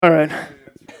All right.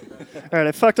 All right,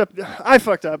 I fucked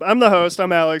up. I'm the host.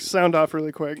 I'm Alex. Sound off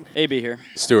really quick. AB here.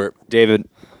 Stuart. David.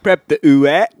 Prep the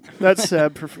ooh-at. That's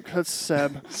Seb. That's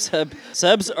Seb.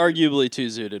 Seb's arguably too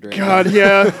zooted right God,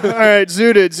 yeah. All right,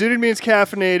 zooted. Zooted means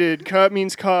caffeinated. Cup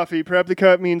means coffee. Prep the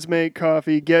cup means make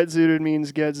coffee. Get zooted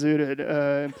means get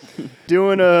zooted.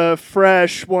 Doing a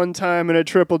fresh one time and a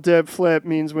triple dip flip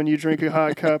means when you drink a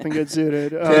hot cup and get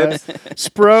zooted.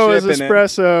 Spro is Shipping it.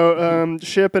 espresso.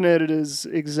 Shipping it is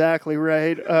exactly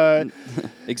right. now.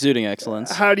 Exuding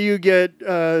excellence. How do you get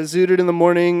zooted in the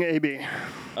morning, AB?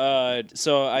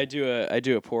 So I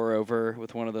do a pour over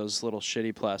with one of those little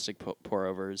shitty plastic pour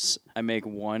overs. I make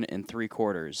 1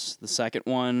 3/4. The second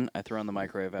one I throw in the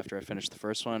microwave after I finish the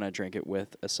first one. I drink it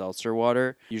with a seltzer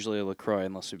water, usually a LaCroix,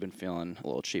 unless we've been feeling a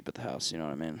little cheap at the house. You know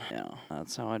what I mean? Yeah,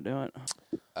 that's how I do it.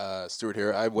 Stuart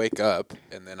here. I wake up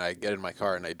and then I get in my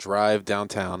car and I drive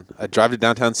downtown. I drive to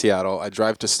downtown Seattle. I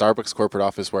drive to Starbucks corporate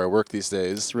office where I work these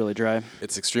days. It's really dry.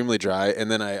 It's extremely dry. And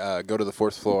then I go to the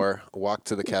 4th floor, walk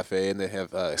to the cafe, and they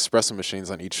have espresso machines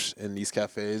in these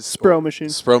cafes. Spro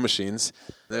machines. Spro machines.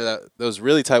 They're those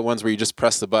really tight ones where you just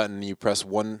press the button and you press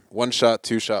one shot,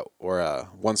 2 shot, or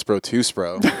 1 Spro, 2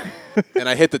 Spro. And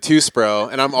I hit the 2 Spro,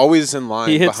 and I'm always in line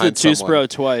He hits the behind 2 someone. Spro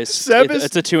twice. Seb is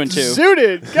It's a 2 and 2.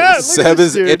 Zooted. God, look Seb at this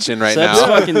is dude. itching right Seb's now.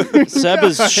 fucking. Seb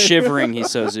is shivering. He's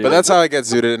so zooted. But that's how I get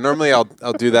zooted. And normally I'll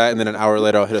do that, and then an hour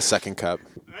later I'll hit a second cup.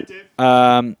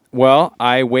 Well,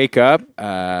 I wake up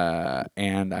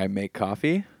and I make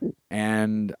coffee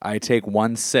and I take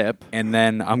 1 sip and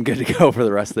then I'm good to go for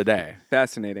the rest of the day.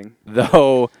 Fascinating.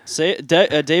 Though,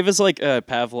 Dave is like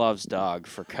Pavlov's dog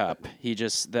for cup.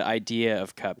 The idea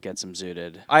of cup gets him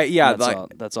zooted.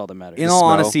 That's all that matters. in all smell.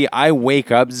 honesty, I wake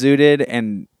up zooted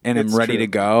and I'm It's ready true. to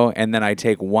go, and then I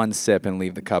take 1 sip and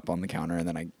leave the cup on the counter, and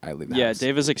then I leave the Yeah, house.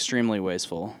 Dave is extremely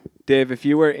wasteful. Dave, if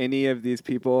you were any of these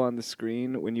people on the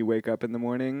screen when you wake up in the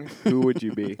morning, who would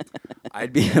you be?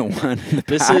 I'd be the one in the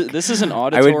This back. is an I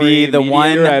auditory. would be the mediator.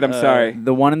 one. You're right, I'm sorry.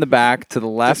 The one in the back to the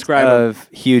left Describe him. of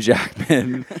Hugh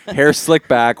Jackman, hair slicked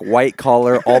back, white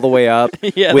collar all the way up,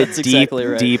 Yeah, with that's deep, exactly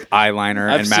right. deep eyeliner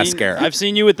and mascara. I've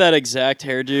seen you with that exact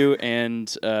hairdo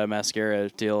and mascara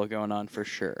deal going on for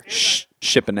sure.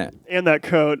 Shipping it. And that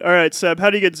coat. All right, Seb, how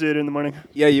do you get zooted in the morning?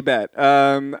 Yeah, you bet.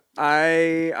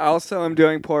 I also am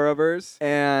doing pour overs,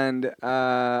 and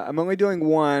I'm only doing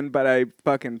 1, but I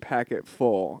fucking pack it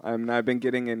full. I've been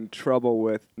getting in trouble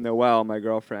with Noelle, my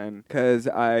girlfriend, because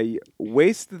I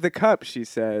waste the cup, she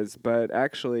says, but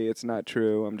actually it's not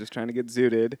true. I'm just trying to get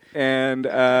zooted. And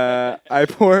I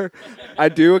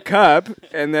do a cup,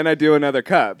 and then I do another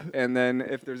cup. And then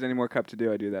if there's any more cup to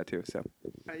do, I do that too. So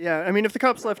Yeah, I mean, if the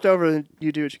cup's left over, then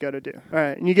you do what you got to do. All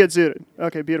right, and you get zooted.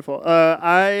 Okay, beautiful.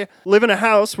 I live in a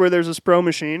house where there's a Spro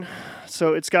machine,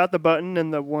 so it's got the button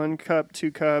and the 1 cup,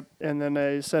 2 cup, and then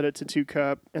I set it to 2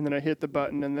 cup, and then I hit the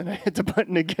button, and then I hit the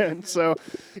button again. So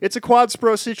it's a quad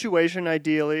Spro situation,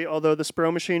 ideally, although the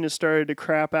Spro machine has started to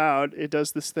crap out. It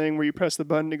does this thing where you press the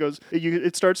button,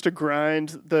 it starts to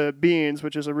grind the beans,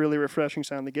 which is a really refreshing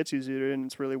sound that gets you zooted, and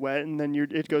it's really wet, and then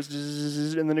it goes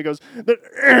zzz, and then it goes,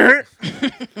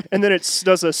 and then it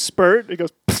does a spurt. It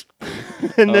goes,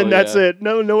 and then that's yeah. it.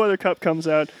 No other cup comes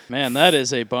out. Man, that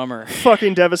is a bummer.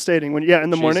 Fucking devastating in the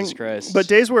Jesus morning. Christ. But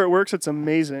days where it works, it's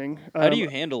amazing. How do you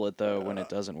handle it though when it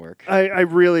doesn't work? I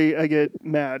get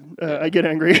mad. I get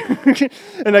angry,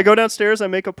 and I go downstairs. I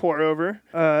make a pour over,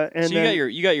 and So then,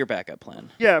 you got your backup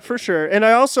plan. yeah, for sure. And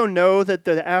I also know that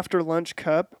the after lunch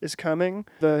cup is coming.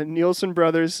 The Nielsen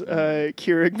Brothers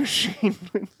Keurig machine,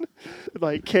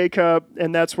 like K cup,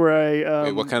 and that's where I.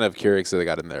 Wait, what kind of Keurigs do they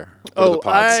got in there? What are the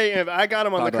pods? I got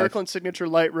them on the Pod life. Kirkland Signature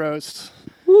Light Roast.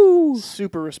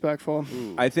 Super respectful.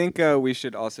 I think we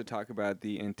should also talk about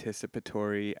the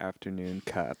anticipatory afternoon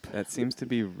cup. That seems to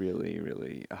be really,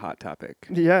 really a hot topic.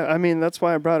 Yeah, I mean that's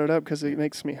why I brought it up because it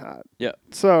makes me hot. Yeah.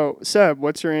 So Seb,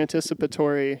 what's your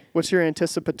anticipatory?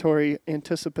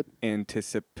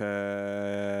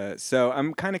 So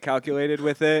I'm kind of calculated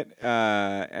with it,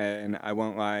 and I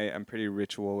won't lie, I'm pretty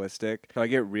ritualistic. So I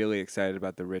get really excited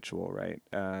about the ritual, right?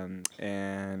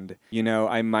 And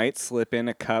I might slip in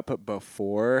a cup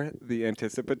before the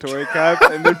anticipatory cup,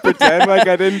 and then pretend like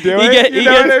I didn't do it. You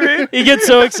know what I mean? He gets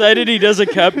so excited he does a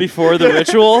cup before the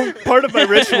ritual. Part of my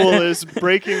ritual is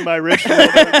breaking my ritual.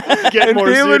 To get And more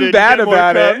feeling zooted, bad get more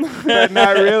about it, cup. but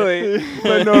not really.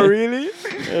 But no, really.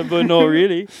 But no,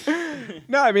 really.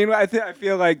 No, I mean, I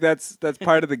feel like that's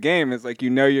part of the game. Is like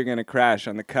you're gonna crash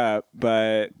on the cup,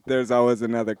 but there's always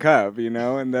another cup,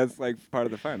 and that's like part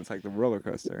of the fun. It's like the roller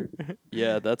coaster.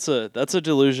 Yeah, that's a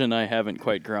delusion I haven't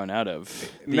quite grown out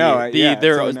of.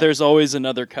 There's always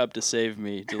another cup to save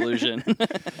me delusion.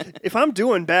 If I'm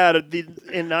doing bad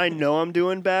and I know I'm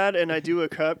doing bad and I do a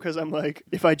cup because I'm like,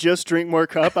 if I just drink more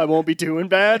cup, I won't be doing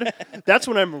bad. That's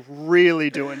when I'm really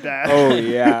doing bad. Oh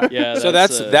yeah. Yeah. So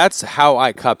that's how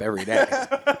I cup every day.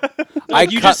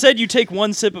 You just said you take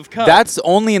one sip of cup. That's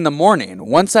only in the morning.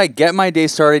 Once I get my day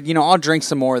started, I'll drink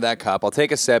some more of that cup. I'll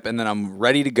take a sip, and then I'm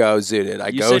ready to go, zooted.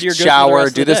 I go said you're good for the shower, rest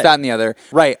of do the this, day. that, and the other.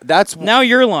 Right. That's Now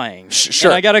you're lying.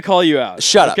 Sure. And I gotta call you out.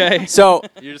 Shut up. Okay. So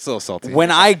You're just a little salty.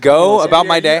 when I go about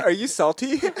my day, Are you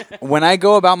salty? when I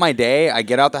go about my day, I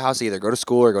get out the house, either go to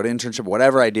school or go to internship,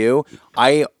 whatever I do.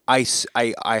 I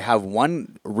have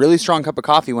one really strong cup of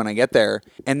coffee when I get there,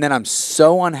 and then I'm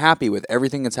so unhappy with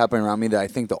everything that's happening around me that I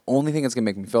think the only thing that's gonna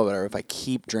make me feel better if I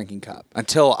keep drinking cup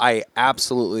until I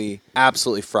absolutely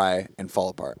fry and fall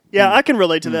apart. Yeah, I can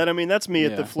relate to that. I mean, that's me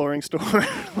at the Yeah. flooring store.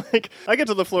 Like, I get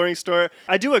to the flooring store.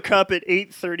 I do a cup at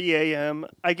 8:30 a.m.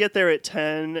 I get there at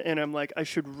 10, and I'm like, I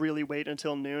should really wait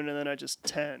until noon, and then I just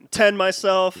 10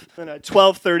 myself, and I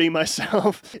 12:30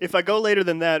 myself. If I go later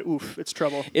than that, oof, it's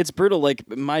trouble. It's brutal. Like,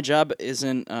 my job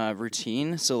isn't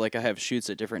routine, so like I have shoots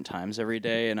at different times every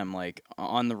day, and I'm like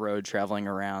on the road traveling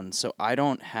around, so I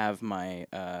don't have my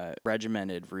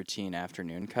regimented routine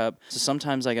afternoon cup. So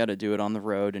sometimes I got to do it on the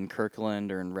road in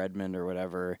Kirkland or in Redmond or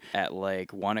whatever at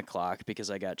like 1 o'clock because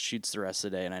I got shoots the rest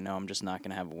of the day, and I know I'm just not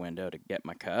gonna have a window to get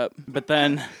my cup. But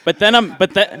then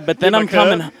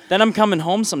I'm coming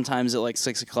home sometimes at like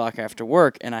 6 o'clock after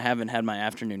work, and I haven't had my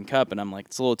afternoon cup, and I'm like,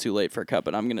 it's a little too late for a cup,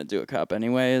 but I'm gonna do a cup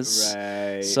anyways.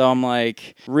 Right. So I'm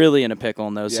like really in a pickle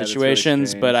in those Yeah, that's really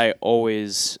situations, but strange. I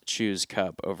always choose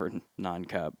cup over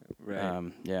non-cup.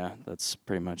 Right. Yeah, that's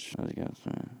pretty much what I guess.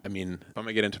 I mean, if I'm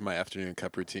gonna get into my afternoon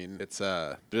cup routine, it's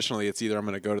traditionally it's either I'm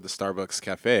gonna go to the Starbucks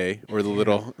cafe or the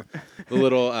little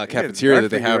cafeteria that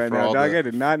they have for all I the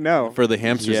did not know. for the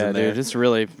hamsters Yeah, in there. dude, it's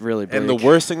really bleak. And the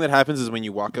worst thing that happens is when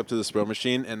you walk up to the Spro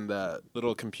machine and the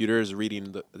little computer is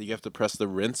reading. You have to press the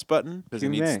rinse button because it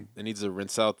needs to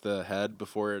rinse out the head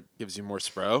before it gives you more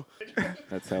Spro.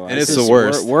 That's how And I it's see the it.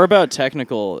 worst. We're about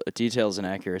technical details and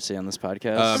accuracy on this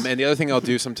podcast. And the other thing I'll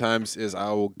do sometimes is I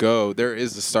will go. There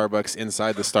is the Starbucks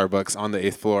inside the Starbucks on the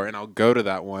 8th floor, and I'll go to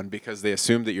that one because they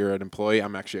assume that you're an employee.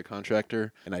 I'm actually a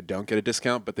contractor, and I don't get a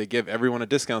discount, but they give everyone a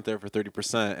discount there for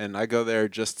 30%. And I go there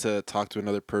just to talk to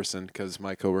another person because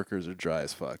my coworkers are dry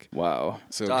as fuck. Wow.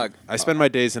 So Dog. I spend my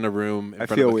days in a room in I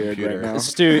front feel of a weird computer. right now.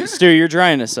 Stu, you're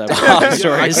drying us up. with all these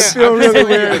stories. feel really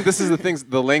weird. This is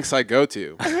the lengths I go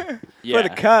to. Yeah. For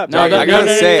the cup. No, I no, no, gotta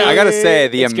no, say, no, no. I gotta say,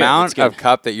 the It's good, amount it's good. of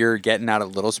cup that you're getting out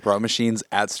of little Spro machines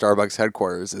at Starbucks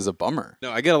headquarters is a bummer.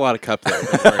 No, I get a lot of cup there.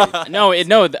 Don't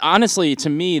worry. Honestly, to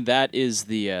me, that is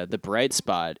the bright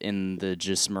spot in the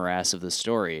just morass of the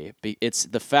story. It's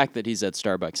the fact that he's at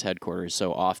Starbucks headquarters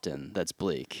so often that's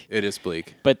bleak. It is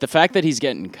bleak. But the fact that he's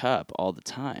getting cup all the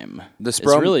time is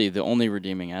really the only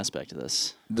redeeming aspect of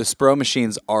this. The Spro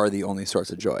machines are the only source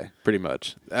of joy. Pretty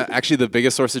much. Actually, the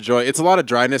biggest source of joy. It's a lot of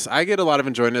dryness. I get a lot of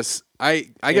enjoyness. I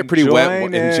get pretty wet.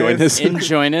 Enjoyness.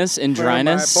 Enjoyness. In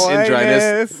dryness. My In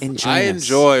dryness. boyness. I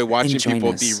enjoy watching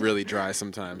people Enjoyness. be really dry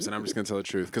sometimes, and I'm just gonna tell the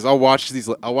truth because I'll watch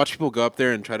people go up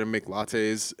there and try to make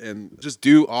lattes and just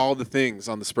do all the things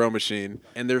on the Spro machine,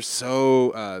 and they're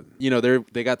so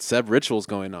they got Seb rituals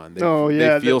going on.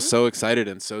 They feel so excited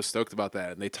and so stoked about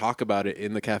that, and they talk about it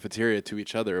in the cafeteria to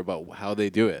each other about how they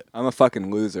do it. I'm a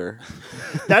fucking loser.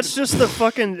 That's just the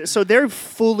fucking. So they're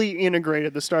fully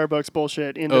integrated the Starbucks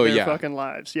bullshit into Oh, their yeah. fucking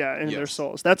lives. Yeah, into their Yes.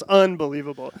 souls. That's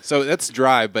unbelievable. So that's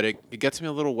dry, but it gets me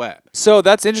a little wet. So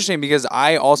that's interesting because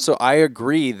I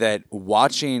agree that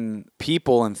watching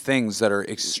people and things that are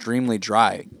extremely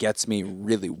dry gets me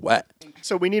really wet.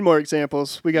 So we need more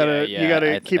examples. You gotta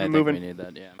keep it I think moving. we need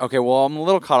that, yeah. Okay, well I'm a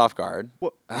little caught off guard.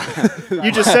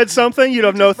 You just said something. You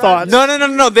have no thoughts. No.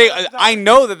 I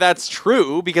know that that's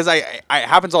true because it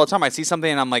happens all the time. I see something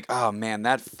and I'm like, oh man,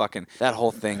 that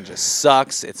whole thing just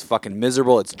sucks. It's fucking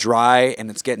miserable. It's dry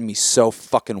and it's getting me so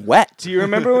fucking wet. Do you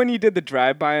remember when you did the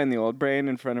drive-by on the old brain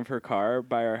in front of her car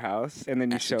by our house, and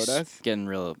then you showed us? Getting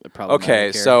real problematic Okay,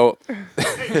 here. so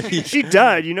She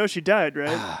died. You know she died,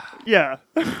 right? Yeah.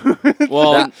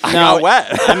 well, I got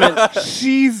wet.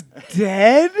 She's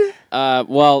dead?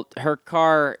 well, her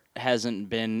car hasn't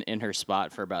been in her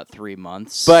spot for about 3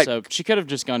 months. But- so she could have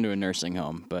just gone to a nursing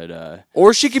home. But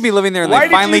Or she could be living there and Why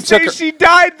they finally did you took say her. she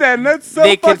died then? That's so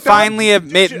They could fucked up. finally have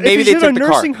maybe if they she's in took a the car.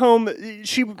 nursing home,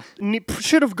 she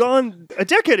should have gone a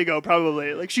decade ago,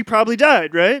 probably. Like she probably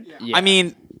died, right? yeah. I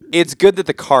mean, it's good that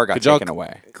the car got Could y'all taken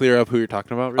away. clear up who you're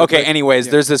talking about? real Okay, quick? anyways,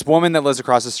 there's this woman that lives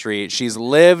across the street. She's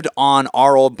lived on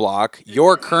our old block,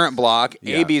 your current block,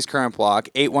 Yeah. AB's current block,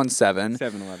 817.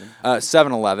 7-Eleven.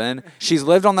 7-Eleven. She's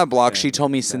lived on that block, she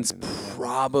told me, since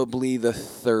probably the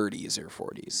 30s or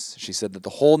 40s. She said that the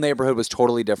whole neighborhood was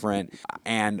totally different.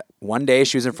 And one day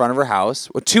she was in front of her house.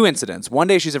 Well, two incidents. One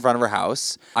day she was in front of her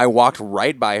house. I walked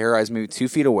right by her. I was maybe 2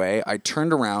 feet away. I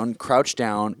turned around, crouched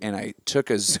down, and I took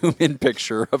a zoom-in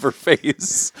picture of her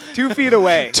face. 2 feet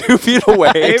away. 2 feet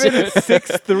away. David is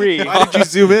 6'3". Why did you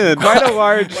zoom in? Quite a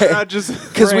large. Why not just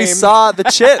Because we frame. saw the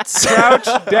chits.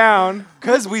 Crouched down.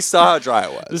 Because we saw how dry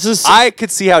it was. This is- I could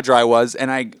see how dry it was,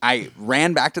 and I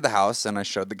ran back to the house and I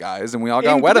showed the guys, and we all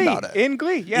got In wet Glee. about it. In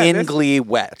Glee, yeah. In this- Glee,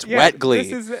 wet, yeah, wet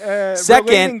Glee. This is relating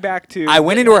Second, back to. I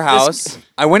went into her house.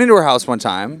 I went into her house one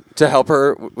time to help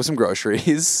her with some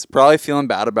groceries. Probably feeling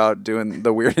bad about doing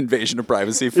the weird invasion of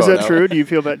privacy Is photo. that true? Do you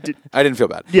feel bad? I didn't feel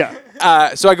bad. Yeah.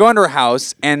 So I go into her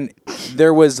house, and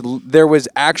there was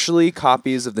actually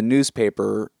copies of the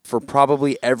newspaper for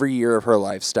probably every year of her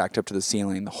life stacked up to the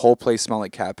ceiling. The whole place smelled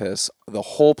like cat piss. The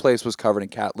whole place was covered in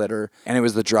cat litter, and it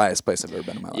was the driest place I've ever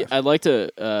been in my life. I'd like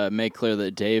to make clear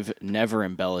that Dave never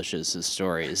embellishes his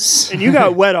stories. And you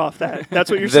got wet off that. That's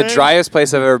what you're The saying? driest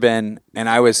place I've ever been, and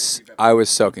I was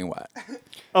soaking wet.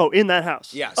 Oh, in that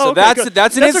house. Yeah, Oh, so okay, that's good. an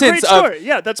That's a great instance of story.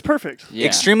 Yeah, that's perfect. Yeah.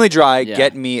 extremely dry, Yeah.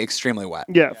 get me extremely wet.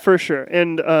 Yeah, for sure.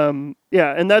 And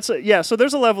and that's so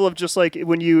there's a level of just like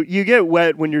when you get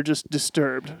wet when you're just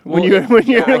disturbed. When Well, you when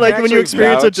you're I can like when you actually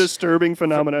experience a vouch disturbing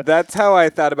phenomena. That's how I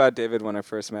thought about David when I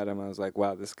first met him. I was like,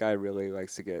 wow, this guy really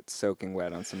likes to get soaking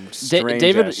wet on some strange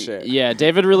David, ass shit. yeah,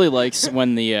 David really likes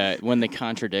when the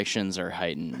contradictions are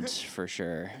heightened for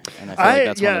sure, and I feel like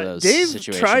that's one of those Dave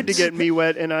situations. tried to get me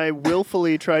wet, and I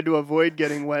willfully tried to avoid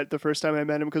getting wet the first time I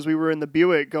met him because we were in the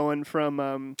Buick going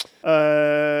from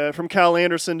Cal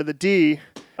Anderson to the D,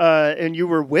 and you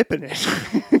were whipping it.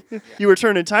 You were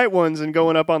turning tight ones and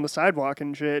going up on the sidewalk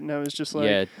and shit, and I was just like,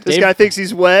 Yeah, this Dave- guy thinks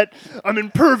he's wet. I'm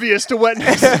impervious to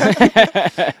wetness.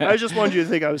 I just wanted you to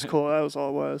think I was cool. That was all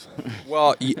it was.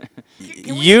 Well,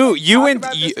 you went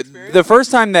about this experience? the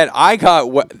first time that I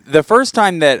got wet. The first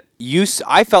time that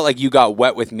I felt like you got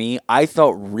wet with me. I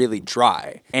felt really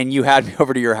dry, and you had me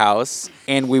over to your house,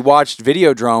 and we watched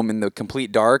Videodrome in the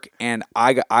complete dark, and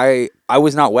I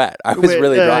was not wet. I was Wait,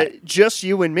 really dry. Just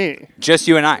you and me. Just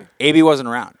you and I. AB wasn't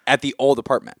around at the old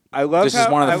apartment. I love This is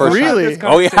how, one of the I first love how times. this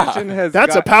Really? Oh, yeah. conversation has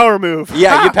That's a got- power move.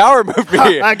 Yeah, you power moved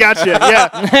me. I got you. Yeah,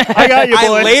 I got you, boy.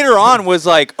 I later on was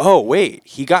like, oh wait,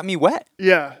 he got me wet,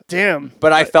 Yeah, damn.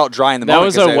 but I felt dry in the That moment.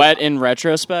 was 'cause a wet in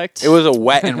retrospect. It was a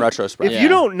wet in retrospect. If Yeah. you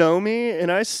don't know me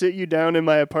and I sit you down in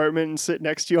my apartment and sit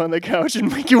next to you on the couch and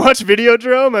make you watch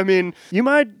Videodrome, I mean, you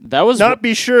might That was not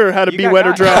be sure how to You be got wet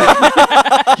or got.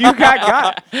 dry. You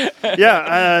got.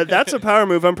 Yeah, that's a power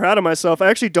move. I'm proud of myself. I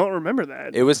actually don't remember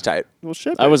that. It was tight. Well,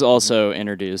 shit. I was also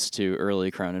introduced to early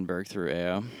Cronenberg through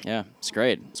AO. Yeah, it's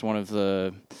great. It's one of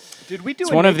the Did we do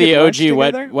It's a one of naked the lunch OG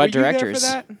wet- together? wet Were you there for directors.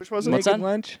 that? Which was it? What's Naked that?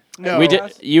 lunch? No. we did.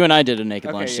 You and I did a naked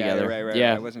Okay, lunch yeah, together. right.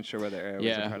 Yeah, I wasn't sure whether I was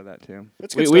Yeah. a part of that too.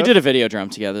 That's we, good we stuff. did a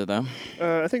Videodrome together though.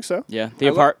 I think so. Yeah,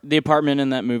 I the apartment in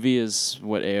that movie is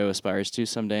what AO aspires to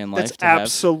someday in life. That's to have.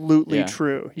 absolutely Yeah.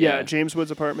 true. Yeah, Yeah. James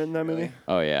Wood's apartment in that movie.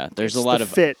 Oh yeah, there's It's a lot the of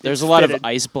fit. there's It's a lot fitted. of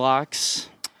ice blocks,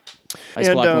 ice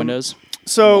And, block windows.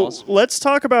 So walls. let's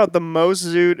talk about the most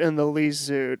zoot and the least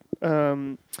zoot.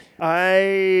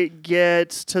 I get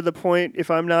to the point if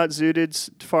I'm not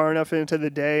zooted far enough into the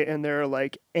day and there are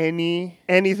like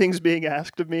anything's being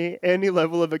asked of me, any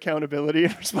level of accountability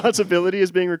and responsibility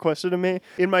is being requested of me.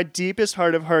 In my deepest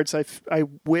heart of hearts, I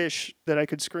wish that I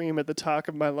could scream at the top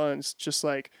of my lungs, just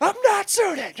like, I'm not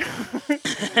zooted!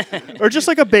 Or just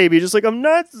like a baby, just like, I'm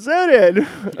not zooted!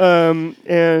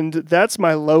 And that's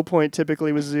my low point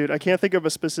typically with zoot. I can't think of a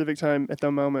specific time at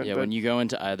the moment. Yeah, but when you go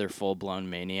into either full-blown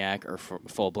maniac or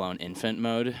full-blown infant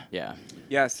mode, yeah.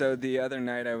 Yeah, so the other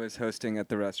night I was hosting at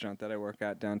the restaurant that I work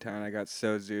at downtown. I got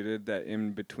so zooted that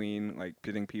in between like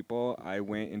pitting people, I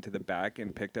went into the back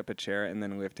and picked up a chair and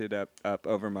then lifted up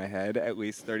over my head at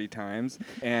least 30 times.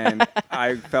 And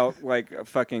I felt like a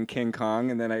fucking King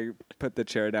Kong, and then I put the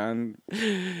chair down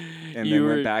and You then were-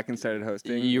 went back and started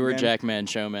hosting. You were again. Jackman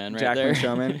Showman right Jackman there.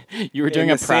 Showman. You were doing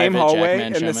in a the same private hallway. Jackman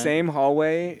In Showman. the same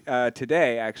hallway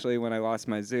today, actually, when I lost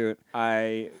my zoot,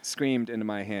 I screamed into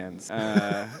my hands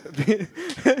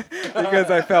because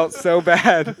I felt so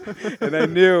bad, and I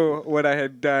knew what I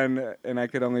had done, and I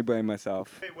could only blame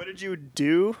myself. Wait, what did you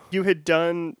do? You had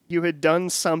done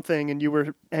something, and you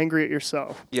were angry at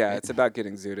yourself. Yeah, it's about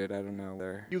getting zooted. I don't know.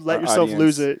 You let yourself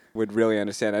lose it. Would really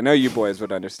understand. I know you boys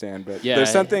would understand, but Yeah,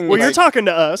 there's something. Well, you're like- talking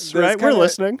to us, there's right? We're kinda-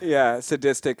 listening. Yeah,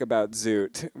 sadistic about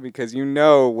zoot because you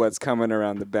know what's coming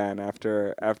around the bend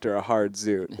after a hard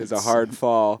zoot is a hard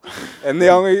fall, and the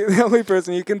only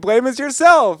person you can blame is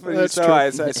yourself. And That's so true. I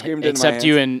screamed in my Except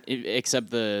you hands. except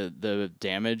the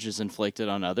damage is inflicted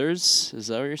on others. Is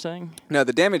that what you're saying? No,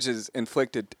 the damage is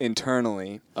inflicted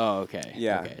internally. Oh, okay.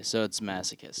 Yeah. Okay, so it's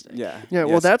masochistic. Yeah. Yeah,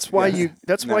 well, Yes, that's why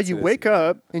yes. you wake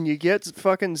up and you get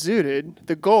fucking zooted.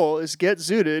 The goal is get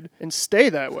zooted and stay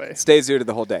that way. Stay zooted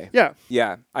the whole day. Yeah.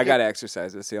 Yeah, I gotta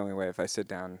exercise. That's the only way. If I sit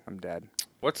down, I'm dead.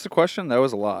 What's the question? That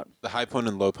was a lot. The high point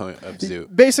and low point of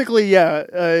Zoot. Basically,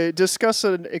 yeah. Discuss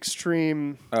an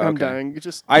extreme. Oh, I'm okay. dying.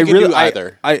 Just I You can really, do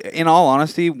either. in all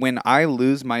honesty, when I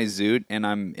lose my zoot and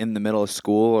I'm in the middle of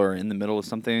school or in the middle of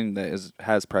something that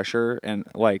has pressure, and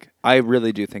like I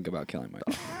really do think about killing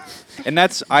myself. And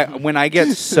that's when I get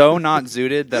so not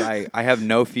zooted that I have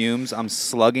no fumes. I'm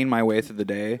slugging my way through the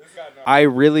day. I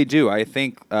really do. I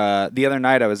think the other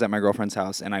night I was at my girlfriend's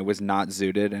house and I was not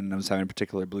zooted and I was having a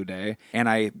particular blue day,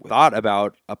 and I thought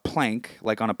about a plank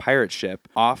like on a pirate ship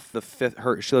off the fifth.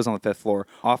 She lives on the 5th floor,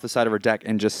 off the side of her deck,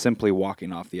 and just simply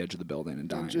walking off the edge of the building and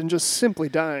dying. and just simply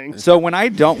dying. So when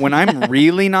I'm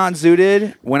really not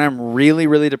zooted, when I'm really,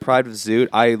 really deprived of zoot,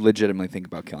 I legitimately think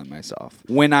about killing myself.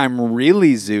 When I'm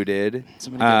really zooted,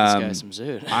 Somebody get this guy some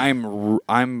zoot.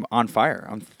 I'm on fire.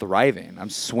 I'm thriving. I'm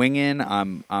swinging.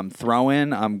 I'm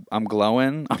throwing. I'm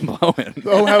glowing. I'm blowing.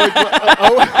 Oh, how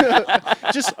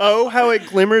it just how it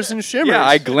glimmers and shimmers. Yeah,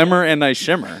 I glimmer and I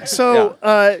shimmer. So,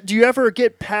 yeah. do you ever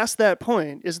get past that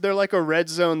point? Is there like a red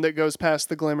zone that goes past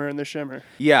the glimmer and the shimmer?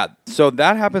 Yeah, so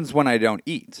that happens when I don't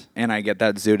eat and I get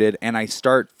that zooted and I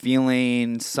start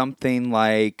feeling something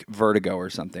like vertigo or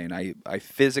something. I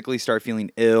physically start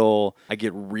feeling ill. I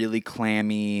get really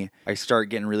clammy. I start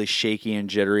getting really shaky and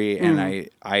jittery, and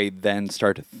I then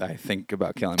start to I think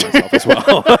about killing myself as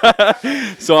well.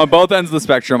 So on both ends of the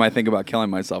spectrum, I think about killing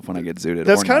myself when I get zooted.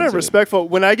 That's or kind of non-zooted. respectful.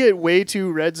 When I get way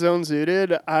too red zone zooted,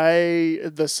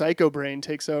 the psycho brain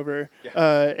takes over.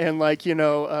 And like,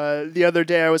 the other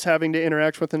day I was having to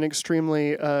interact with an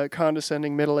extremely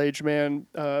condescending middle-aged man,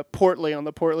 portly on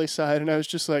the portly side, and I was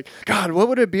just like, God, what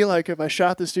would it be like if I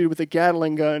shot this dude with a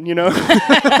Gatling gun,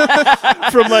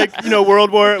 from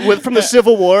from the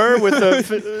Civil War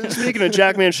with speaking of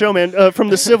Jackman Showman, from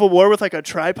the Civil War with like a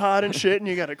tripod and shit, and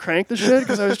you got to crank the shit,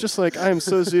 because I was just like, I am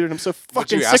so zooted. I'm so Would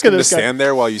fucking you sick ask of him to this guy. stand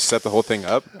there while you set the whole thing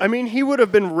up? I mean, he would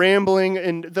have been rambling,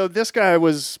 and though this guy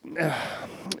was,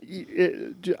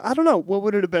 I don't know, what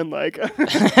would it have been like?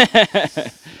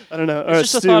 I don't know.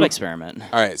 It's just a thought experiment.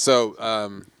 All right, so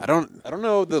I don't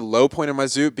know the low point of my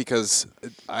zoot because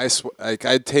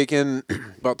I'd taken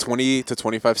about 20 to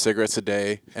 25 cigarettes a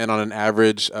day, and on an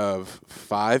average of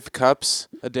 5 cups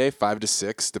a day, 5 to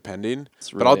 6 depending.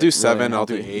 But I'll really- do 7, really I'll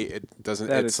do healthy. 8. It doesn't.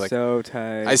 That it's is like so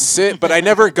tight. I sit, but I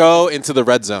never go into the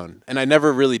red zone, and I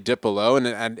never really dip below, and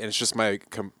it's just my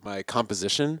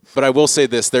composition. But I will say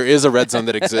this: there is a red zone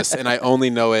that exists, and I only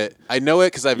know it. I know it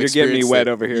because I've You're getting me experienced wet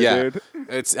it. over here, yeah. dude.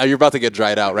 You're about to get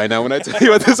dried out right now when I tell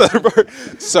you about this other part.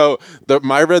 So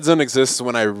my red zone exists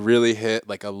when I really hit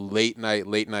like a late night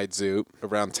zoot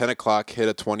around 10 o'clock. Hit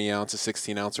a 20 ounce, a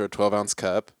 16 ounce, or a 12 ounce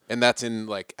cup. And that's in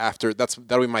like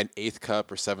that'll be my 8th cup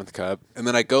or 7th cup. And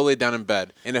then I go lay down in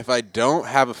bed. And if I don't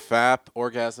have a FAP,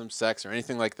 orgasm, sex, or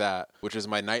anything like that, which is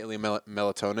my nightly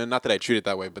melatonin, not that I treat it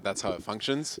that way, but that's how it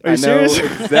functions. Are you I know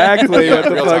serious? exactly what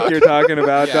the Real fuck talk. you're talking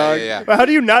about, Yeah, dog. yeah, yeah. But how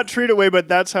do you not treat it way, but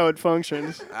that's how it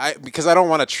functions? Because I don't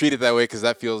want to treat it that way because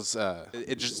that feels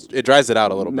it dries it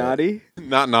out a little Naughty? bit.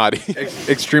 Not naughty.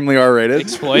 Extremely R-rated.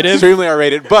 Exploitive. Extremely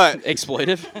R-rated, but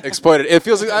Exploitive. exploited. It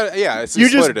feels it's You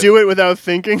just exploitative. do it without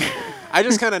thinking. I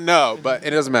just kind of know, but it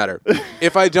doesn't matter.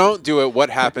 If I don't do it, what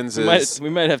happens is We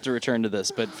might have to return to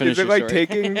this, but finish Is it your like story.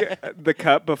 taking the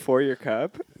cup before your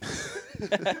cup?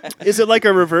 Is it like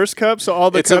a reverse cup? So all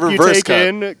the It's a cup you reverse take cup.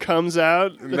 in comes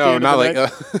out? at the no, end not of like.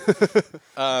 the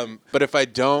night? But if I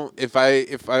don't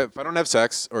have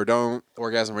sex or don't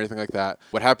orgasm or anything like that,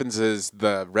 what happens is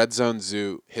the red zone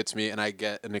zoot hits me and I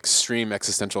get an extreme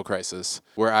existential crisis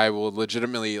where I will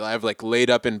I've like laid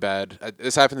up in bed.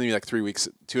 This happened to me like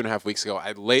 2.5 weeks ago.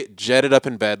 I jetted up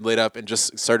in bed, laid up, and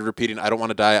just started repeating, "I don't want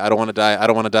to die. I don't want to die. I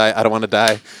don't want to die. I don't want to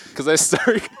die," because I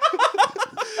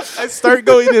start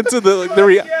going into the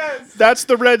That's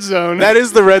the red zone. That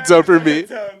is the red zone for me.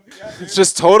 It's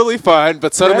just totally fine,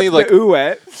 but suddenly That's the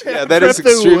wet. yeah, that is Prep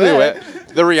the extremely wet. wet.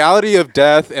 The reality of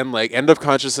death and like end of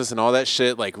consciousness and all that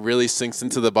shit like really sinks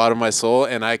into the bottom of my soul,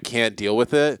 and I can't deal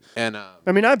with it. And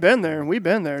I mean, I've been there. We've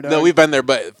been there, dog. no, we've been there,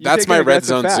 but that's take my an red aggressive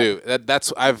zone fat. zoo.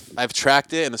 That's I've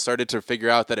tracked it and started to figure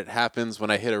out that it happens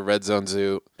when I hit a red zone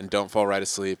zoo and don't fall right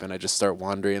asleep, and I just start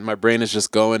wandering, and my brain is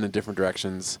just going in different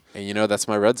directions. And that's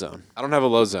my red zone. I don't have a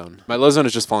low zone. My low zone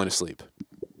is just falling asleep.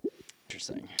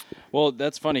 Interesting. Well,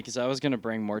 that's funny because I was gonna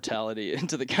bring mortality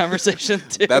into the conversation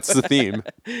too. That's the theme.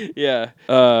 Yeah.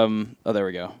 Oh, there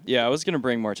we go. Yeah, I was gonna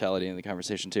bring mortality into the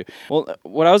conversation too. Well,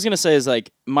 what I was gonna say is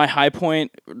like my high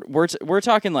point. We're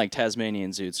talking like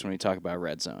Tasmanian zoots when we talk about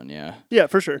red zone. Yeah. Yeah,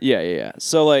 for sure. Yeah.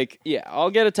 So like, yeah, I'll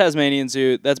get a Tasmanian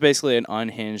zoot. That's basically an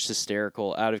unhinged,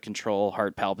 hysterical, out of control,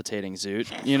 heart palpitating zoot.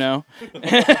 You know.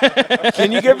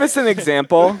 Can you give us an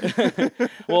example?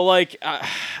 Well, like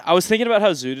I was thinking about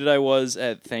how zooted I was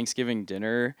at Thanksgiving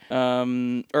dinner.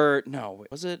 Or no,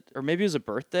 was it? Or maybe it was a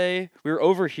birthday. We were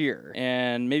over here,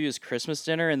 and maybe it was Christmas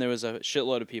dinner, and there was a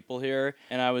shitload of people here,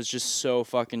 and I was just so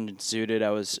fucking zooted.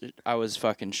 I was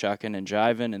fucking shucking and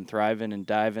jiving and thriving and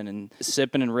diving and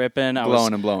sipping and ripping.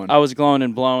 Glowing and blowing. I was glowing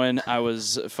and blowing. I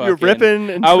was fucking. You're ripping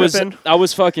and I was. tripping. I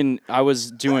was fucking. I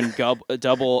was doing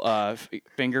double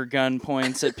finger gun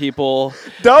points at people.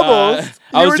 Doubles?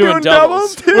 I You was were doing doing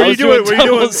doubles. doubles, too? I Were you was doing?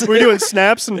 doubles. Were you doing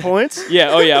snaps and points? Yeah,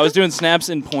 oh yeah, I was doing snaps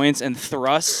and points and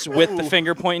thrusts with the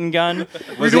finger pointing gun.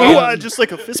 Were you doing just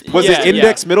like a fist pump? Was Yeah, it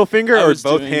index, middle finger, I or was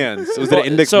both doing- hands? Was it an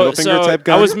index, So- middle finger so type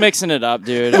gun? I was mixing it up,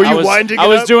 dude. Were you I was, winding I it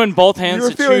was up? doing both hands were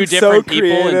to feeling two so different people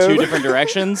in two creative. different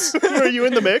directions. Were you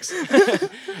in the mix?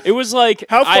 It was like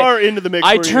How far into the mix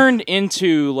I were you? turned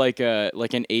into like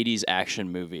an 80s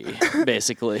action movie,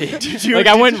 basically. you- like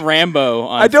I went Rambo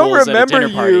on I don't fools at a remember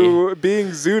dinner party. you being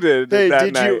zooted Hey, that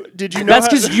did night. you know? That's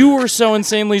because you were so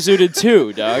insanely zooted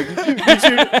too, Doug.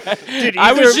 Did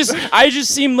I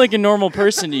just seemed like a normal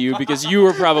person to you because you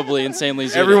were probably insanely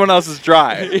zooted. Everyone else is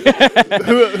dry.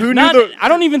 who knew Not, the I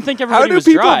don't even think How everybody do was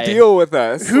people dry. deal with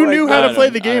us? who Like, knew how I to don't play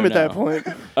know. the game I at don't that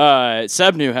point?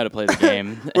 Seb knew how to play the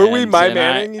game. Were we and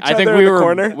my-manning each I think other we in the were.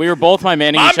 corner? We were both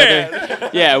my-manning each other.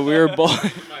 Yeah, we were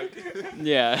both.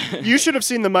 Yeah. You should have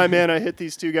seen the my man I hit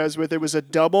these two guys with. It was a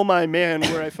double my man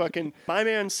where I fucking my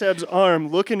man Seb's arm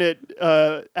looking at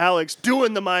Alex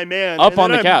doing the my man Up and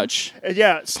on then the couch.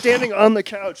 Yeah, standing on the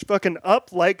couch, fucking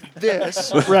up like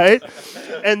this, right?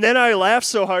 And then I laughed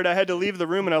so hard I had to leave the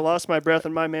room and I lost my breath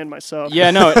and my man myself. Yeah,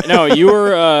 no, you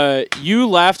were. You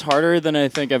laughed harder than I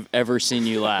think I've ever seen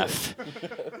you laugh.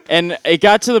 And it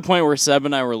got to the point where Seb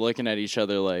and I were looking at each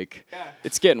other like,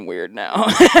 it's getting weird now.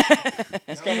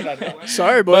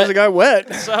 Sorry, boys, I got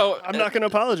wet. so I'm not gonna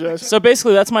apologize. So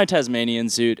basically, that's my Tasmanian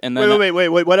suit, and then Wait.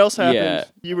 What else happened? Yeah.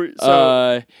 You were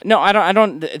so. no, I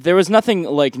don't. There was nothing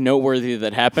like noteworthy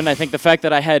that happened. I think the fact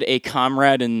that I had a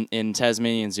comrade in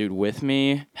Tasmanian Zoot with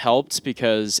me helped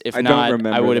because if I don't not,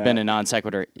 remember I would have that. been a non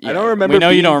sequitur. I don't remember. We know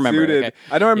you being don't remember. zooted. Okay?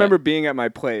 I don't remember being at my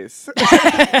place.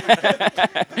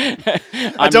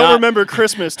 I don't remember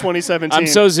Christmas 2017. I'm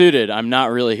so zooted. I'm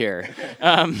not really here.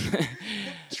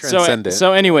 Transcendent.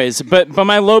 So anyways, but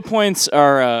my low points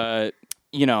are.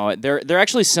 They're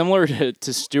actually similar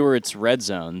to Stewart's red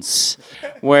zones,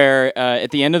 where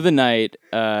at the end of the night,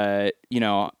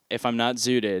 if I'm not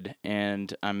zooted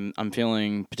and I'm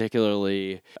feeling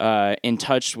particularly in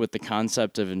touch with the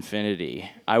concept of infinity,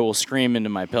 I will scream into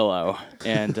my pillow.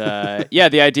 And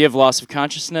the idea of loss of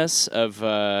consciousness, of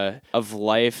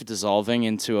life dissolving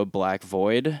into a black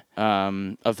void,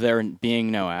 of there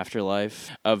being no afterlife,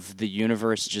 of the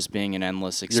universe just being an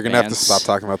endless expanse. You're gonna have to stop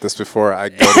talking about this before I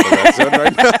go to the red zone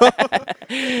right now.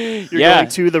 You're going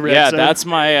to the red zone.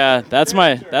 Yeah,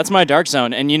 that's my dark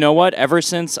zone. And you know what? Ever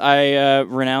since I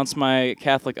renounced my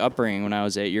Catholic upbringing when I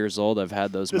was 8 years old, I've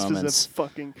had those This moments. is a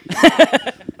fucking.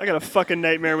 I got a fucking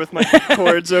nightmare with my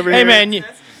chords over Hey here. man, You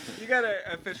got an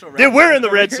official. Dude, we're in the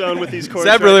red zone with these chords.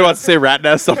 Zeb right really now. wants to say rat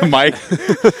nest on the mic.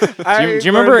 do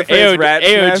you remember Ayo,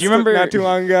 do you remember- not too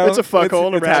long ago? It's a fuckhole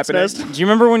and a it's rat's happening. nest. do you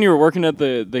remember when you were working at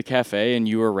the cafe and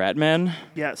you were Ratman?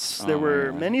 Yes, there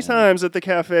were many times at the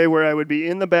cafe where I would be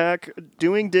in the back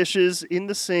doing dishes in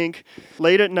the sink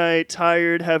late at night,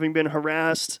 tired, having been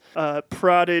harassed,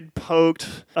 prodded,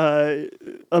 poked,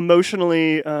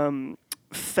 emotionally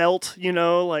felt,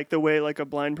 like the way like a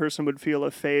blind person would feel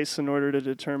a face in order to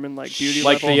determine like beauty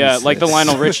Like level. the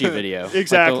Lionel Richie video.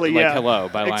 Exactly, Like yeah. Hello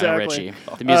by Lionel Exactly. Richie.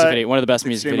 The music video, one of the best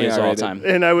music Extremely videos of all R-rated. time.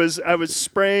 And I was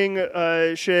spraying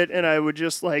shit, and I would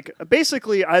just like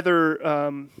basically either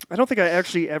I don't think I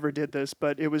actually ever did this,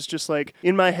 but it was just like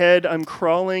in my head I'm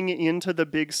crawling into the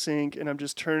big sink and I'm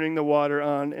just turning the water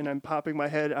on and I'm popping my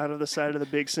head out of the side of the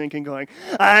big sink and going,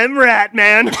 "I'm Rat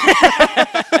Man."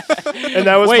 And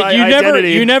that was Wait, my you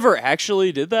identity. never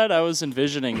actually did that? I was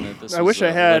envisioning that this I was wish I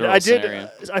a had. literal I did. scenario.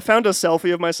 I found a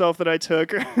selfie of myself that I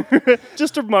took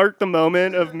just to mark the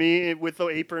moment of me with the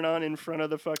apron on in front of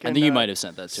the fucking. I think you might have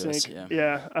sent that to us. sink.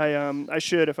 Yeah. I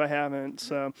should if I haven't.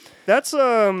 So that's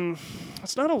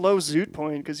it's not a low zoot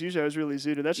point because usually I was really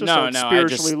zooted. That's just No, a no,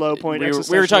 spiritually low point. We were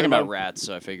existentially talking about low. rats,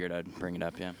 so I figured I'd bring it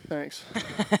up. Yeah. Thanks.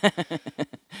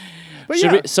 But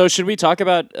yeah, Should we talk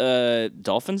about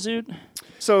dolphin zoot?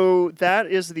 so that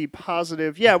is the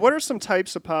positive. Yeah, what are some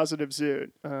types of positive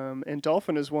zoot? And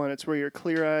dolphin is one. It's where you're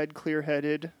clear-eyed,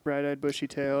 clear-headed, bright-eyed,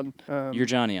 bushy-tailed. You're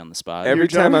Johnny on the spot. Every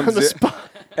time Johnny I'm on the spot.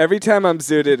 every time I'm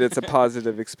zooted, it's a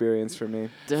positive experience for me.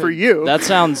 For you. That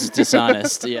sounds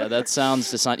dishonest. Yeah, that sounds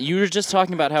dishonest. You were just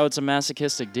talking about how it's a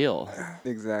masochistic deal.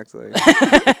 Exactly.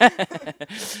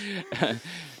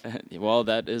 Well,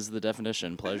 that is the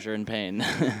definition: pleasure and pain.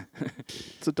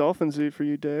 It's a dolphin zoot for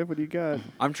you, Dave. What do you got?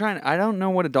 I don't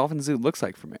know what a dolphin zoot looks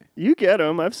like for me. You get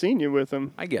them. I've seen you with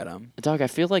them. I get them. Dog, I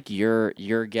feel like you're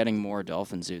getting more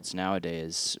dolphin zoots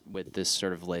nowadays with this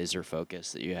sort of laser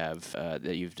focus that you have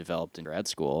that you've developed in grad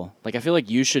school. Like, I feel like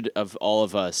you should, of all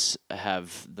of us,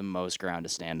 have the most ground to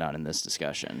stand on in this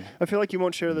discussion. I feel like you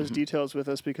won't share those details with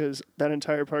us because that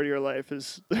entire part of your life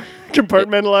is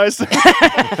compartmentalized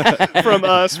from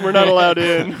us. We're not allowed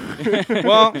in.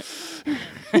 Well,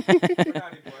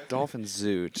 dolphin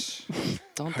zoot.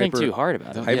 Don't think too hard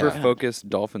about it. Hyper Yeah. focused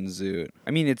dolphin zoot.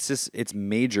 I mean, it's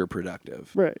major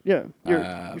productive. Right, yeah.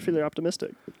 You're feeling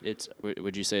optimistic. It's.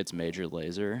 Would you say it's major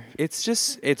laser? It's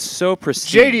so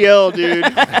pristine. JDL, dude.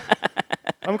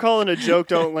 I'm calling a joke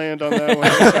don't land on that one.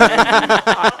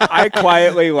 I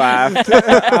quietly laughed.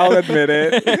 I'll admit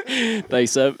it.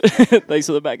 Thanks, Seb. Thanks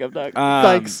for the backup, Doc.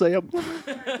 Thanks, Sam.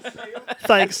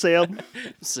 Thanks, Sam.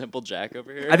 Simple Jack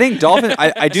over here. I think dolphin.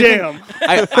 I do. Damn.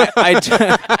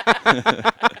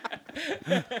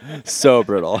 So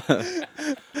brittle.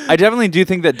 I definitely do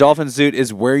think that dolphin zoot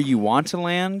is where you want to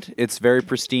land. It's very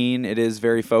pristine. It is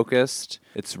very focused.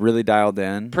 It's really dialed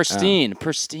in. Pristine.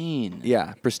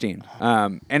 Yeah, pristine. But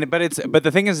the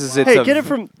thing is it's Hey, a, get it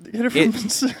from.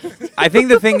 I think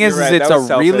the thing is, You're right, it's that a was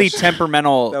really selfish. That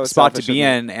temperamental was spot to selfish be of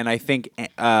me. in, and I think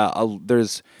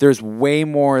there's way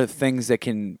more things that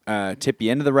can tip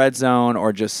you into the red zone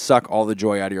or just suck all the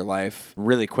joy out of your life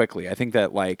really quickly. I think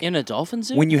that like In a dolphin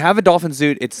zoo? when you have a dolphin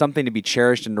zoot, it's something to be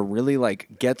cherished and to really like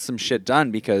get some shit done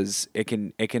because it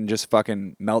can just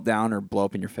fucking melt down or blow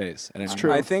up in your face. It's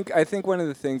true. I think one of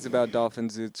the things about dolphin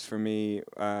zoots for me,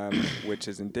 which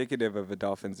is indicative of a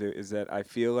dolphin zoot, is that I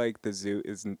feel like the zoot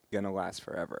isn't gonna last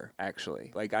forever.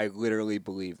 Actually, like I literally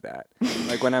believe that.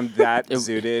 Like when I'm that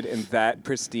zooted and that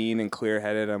pristine and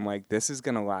clear-headed, I'm like, this is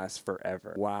gonna last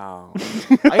forever. Wow.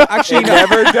 I actually It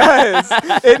never does.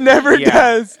 It never Yeah.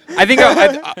 does. I think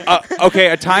okay,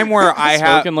 a time where I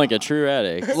have Spoken like a true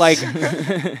addict. like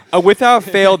a without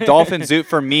fail dolphin zoot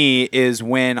for me is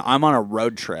when I'm on a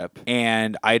road trip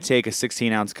and I take a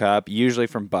 16-ounce cup, usually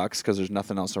from Bucks because there's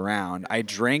nothing else around. I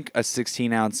drink a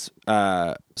 16-ounce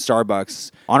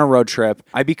Starbucks on a road trip.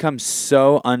 I become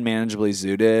so unmanageably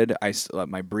zooted.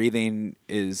 My breathing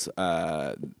is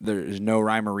there's no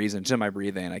rhyme or reason to my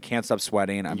breathing. I can't stop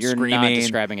sweating. I'm You're screaming. not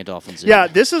describing a dolphin zoo. Yeah,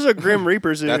 this is a Grim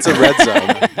Reaper zoot. That's a red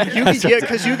zone.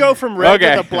 Because you go from red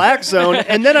Okay. to the black zone,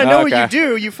 and then I know what Okay. you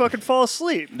do. You fucking fall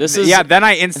asleep. This is Yeah, then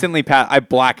I instantly I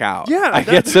black out. Yeah, I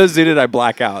get so zooted I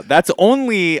black out. That's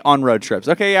only on road trips.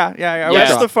 Okay, yeah. I Yeah. That's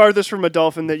withdraw. the farthest from a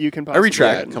dolphin that you can possibly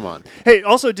retract. get. Come on. Hey,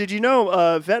 also, did you know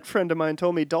a vet friend of mine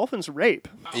told me dolphins rape?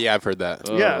 Yeah, I've heard that.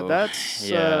 Yeah, Oh, that's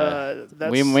yeah.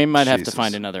 We might have to Jesus.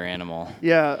 find another animal.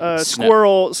 yeah.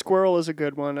 Sno- Squirrel is a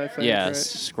good one, I think. Yes, right?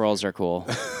 squirrels are cool.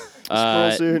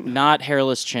 Squirrel zoot. Not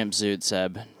hairless chimp zoot,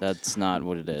 Seb. That's not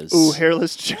what it is. Ooh,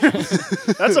 hairless chimp.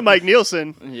 That's a Mike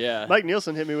Nielsen. Yeah. Mike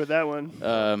Nielsen hit me with that one. He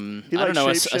He I don't know,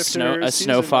 a shapeshifters, snow he's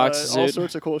in, fox all zoot.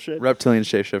 sorts of cool shit. Reptilian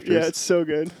shapeshifters. Yeah, it's so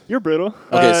good. You're brittle.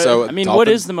 Okay, so I mean, what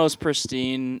is the most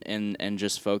pristine and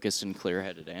just focused and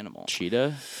clear-headed animal?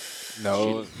 Cheetah?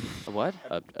 No. A what?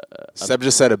 Seb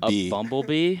just said a A bee.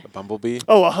 bumblebee? A bumblebee?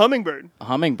 Oh, a hummingbird. A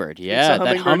hummingbird. It's Yeah, a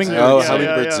that hummingbird hummingbird. zoo. Oh, Yeah,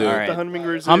 hummingbird yeah, zoo. yeah. All right. The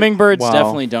hummingbird zoo. Hummingbirds Wow.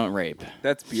 definitely don't rape.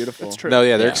 That's beautiful. That's true. No,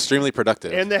 yeah, they're Yeah. extremely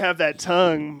productive. And they have that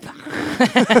tongue.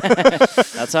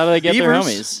 That's how they get their Beavers?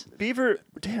 homies. Beaver.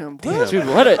 Damn. What? Dude,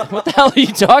 what the hell are you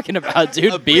talking about,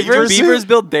 dude? Beavers? Beavers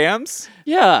build dams.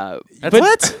 Yeah. But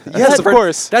What? Yes, of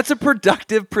course. That's a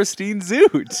productive, pristine zoo.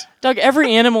 Doug,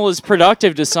 every animal is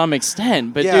productive to some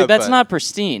extent, but Yeah, dude, that's but- not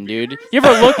pristine, dude. You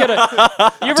ever look at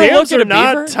a you ever Dams look at are a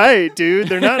not beaver? tight, dude.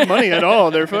 They're not money at all.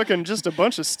 They're fucking just a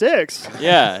bunch of sticks.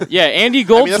 Yeah, yeah. Andy that's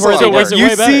a Goldsworthy lot of does work. it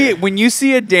way better. When you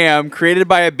see a dam created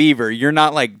by a beaver, you're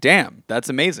not like, damn, that's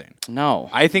amazing. No,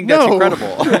 I think that's No.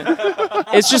 incredible.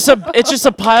 it's just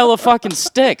a pile of fucking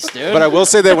sticks, dude. But I will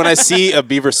say that when I see a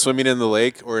beaver swimming in the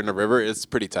lake or in a river, it's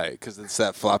pretty tight because it's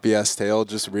that floppy ass tail,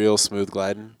 just real smooth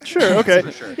gliding. Sure. Okay.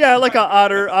 Yeah, like a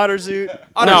otter zoot.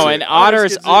 no, and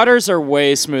otters get zoot. otters are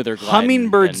way smoother. gliding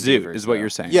Hummingbird than zoo beavers, is what though. you're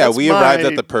saying. Yeah, That's we arrived my-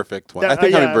 at the perfect one. That- I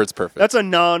think yeah, hummingbird's perfect. That's a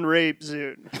non-rape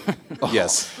zoot.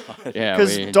 Yes. Yeah,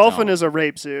 Because we dolphin don't. is a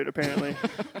rape zoot, apparently.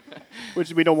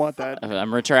 Which we don't want that.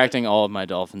 I'm retracting all of my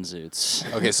dolphin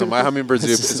zoots. Okay, so my hummingbird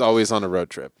zoo is always on a road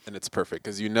trip, and it's perfect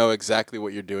because you know exactly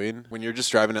what you're doing when you're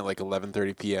just driving at like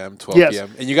 11:30 p.m., 12 Yes.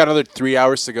 p.m., and you got another 3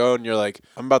 hours to go, and you're like,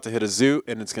 I'm about to hit a zoo,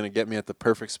 and it's gonna get me at the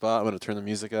perfect spot. I'm gonna turn the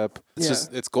music up. It's Yeah.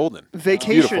 just, it's golden.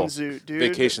 Vacation Beautiful. zoot, dude.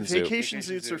 Vacation zoo. Vacation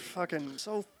zoots are fucking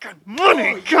so good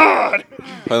money. God.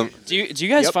 Do you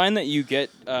guys Yep. find that you get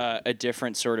a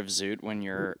different sort of zoot when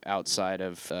you're outside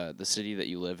of the city that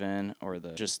you live in, or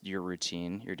just your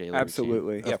routine, your daily routine?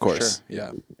 Absolutely. Of course,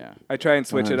 yeah. Yeah. I try and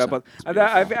switch it up.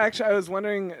 100%. I was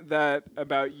wondering that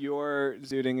about your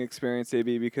zooting experience,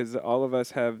 AB, because all of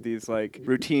us have these like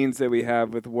routines that we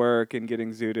have with work and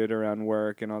getting zooted around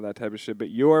work and all that type of shit. But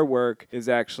your work is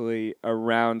actually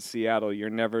around Seattle. You're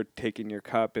never taking your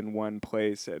cup in one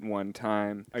place at one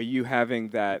time. Are you having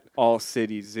that all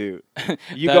city zoot?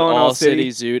 You That going all city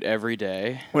zoot every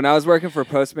day. When I was working for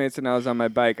Postmates and I was on my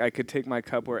bike, I could take my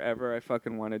cup wherever I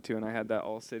fucking wanted to, and I had that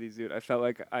all city zoot. I felt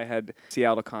like I had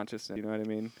Seattle consciousness. You know what I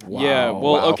mean? Yeah.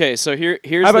 Well, Wow. okay. So here's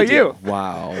How the about deal. you?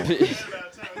 Wow.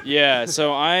 Yeah,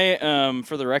 so I,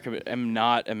 for the record, am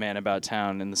not a man about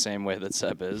town in the same way that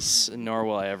Seb is, nor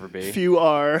will I ever be. Few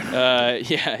are.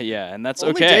 Yeah, and that's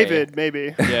Only okay. David,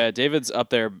 maybe. Yeah, David's up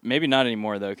there. Maybe not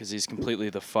anymore though, because he's completely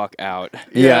the fuck out.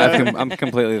 Yeah. I'm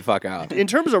completely the fuck out. In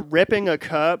terms of ripping a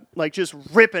cup, like just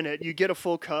ripping it, you get a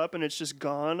full cup and it's just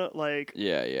gone. Like,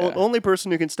 Yeah, yeah. only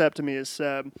person who can step to me is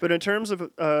Seb. But in terms of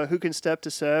who can step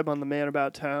to Seb on the Man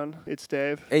About Town, it's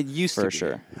Dave. It used to For be.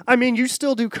 sure. I mean, you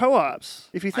still do co-ops.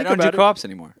 If you I think don't do about it, co-ops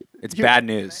anymore. It's You're- bad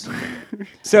news.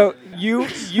 So you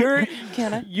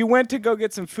went to go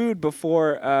get some food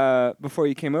before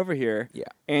you came over here. Yeah.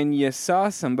 And you saw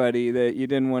somebody that you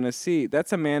didn't want to see.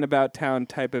 That's a man about town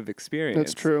type of experience.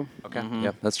 that's true. Okay.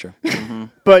 Yep, that's true.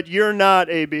 But you're not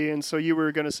AB, and so you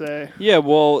were gonna say Yeah,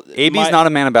 well, AB's not a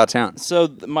man about town. So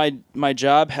my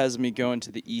job has me going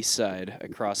to the east side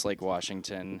across Lake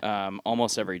Washington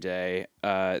almost every day.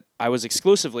 I was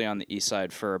exclusively on the east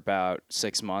side for about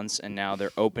 6 months, and now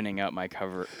they're opening up my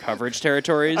coverage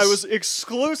territories. I was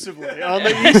exclusively on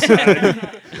the east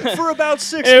side for about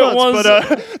 6 It months, was-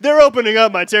 but they're opening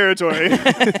up my territory.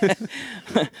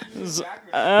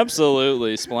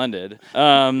 absolutely splendid.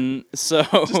 So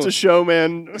Just a show,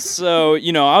 man. So,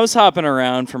 I was hopping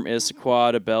around from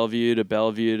Issaquah to Bellevue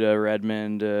to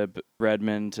Redmond to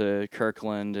Redmond to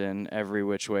Kirkland and every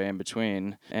which way in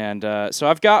between. And so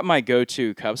I've got my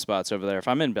go-to cup spots over there. If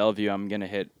I'm in Bellevue, I'm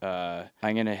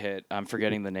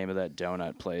forgetting the name of that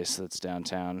donut place that's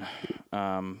downtown.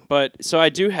 But so I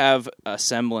do have a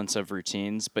semblance of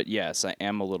routines, but yes, I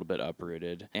am a little bit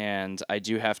uprooted and I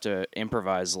do have to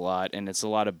improvise a lot, and it's a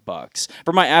lot of bucks.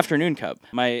 For my afternoon cup,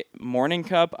 my morning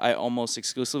cup, I almost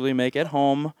exclusively make at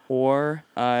home, or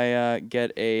I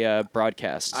get a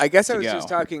broadcast. I guess I to was go. just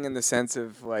talking in the sense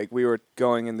of like we were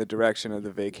going in the direction of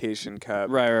the vacation cup.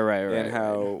 Right. And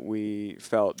how we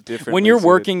felt different. When you're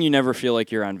working, you never feel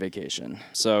like you're on vacation.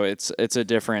 So it's a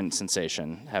different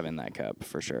sensation having that cup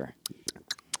for sure.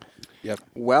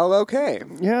 Well, okay.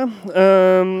 Yeah.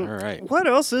 All right. What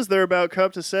else is there about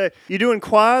Cup to say? You doing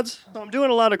quads? I'm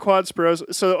doing a lot of quads, bros.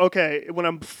 So okay, when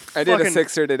I'm I did a fucking-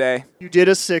 sixer today. You did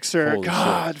a sixer. Holy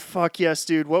God, fuck yes,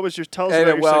 dude. What was your tell us And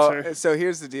about your sixer? so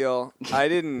here's the deal. I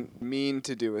didn't mean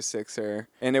to do a sixer,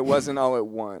 and it wasn't all at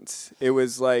once. It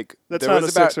was like That's there not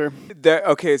was a about, sixer.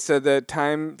 Okay, so the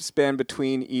time span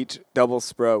between each double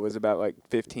spro was about like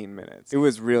 15 minutes. It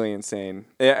was really insane.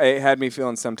 It had me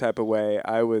feeling some type of way.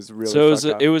 I was really So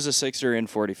fucked up. it was a sixer in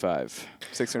 45.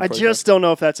 Sixer and I 45. just don't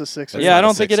know if that's a sixer. Yeah, I not a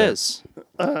don't think it sixer. is.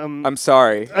 I'm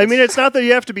sorry. I mean, it's not that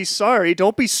you have to be sorry.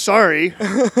 Don't be sorry.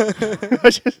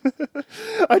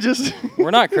 I just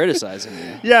We're not criticizing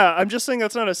you. yeah, I'm just saying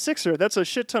that's not a sixer. That's a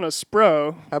shit ton of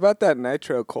Spro. How about that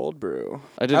nitro cold brew?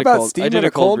 I did How a about cold. I steaming did a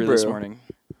a cold cold brew this brew? morning.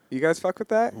 You guys fuck with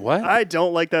that? What? I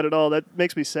don't like that at all. That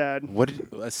makes me sad. What?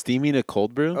 Steaming a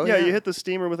cold brew? Oh, yeah, yeah. you hit the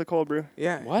steamer with a cold brew.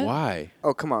 Yeah. What? Why?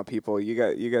 Oh, come on, people. You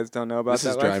guys don't know about This that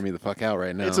is life? driving me the fuck out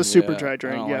right now. It's a super Yeah, dry I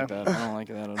drink. don't Yeah. like that. I don't like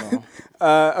that at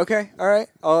all. Okay, all right.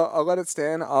 I'll let it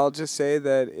stand. I'll just say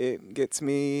that it gets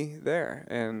me there,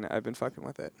 and I've been fucking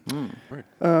with it.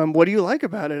 What do you like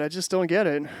about it? I just don't get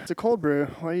it. It's a cold brew.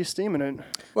 Why are you steaming it?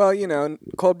 Well,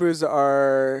 cold brews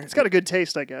are. It's got a good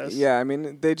taste, I guess. Yeah, I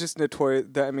mean, they just notorious.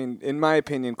 I mean, in my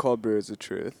opinion, cold brew is the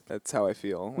truth. That's how I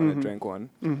feel when I drink one.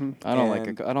 I don't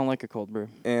And- I don't like a cold brew.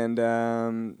 And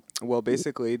well,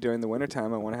 basically during the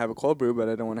wintertime, I want to have a cold brew, but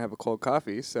I don't want to have a cold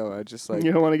coffee. So I just like,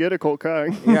 You don't want to get a cold cock.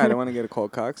 yeah, I don't want to get a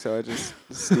cold cock. So I just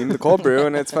steam the cold brew,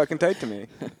 and it's fucking tight to me.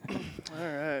 All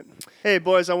right. Hey,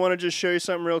 boys, I want to just show you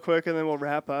something real quick, and then we'll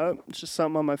wrap up. It's just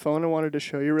something on my phone I wanted to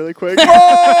show you really quick.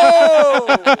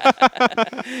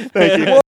 Thank you.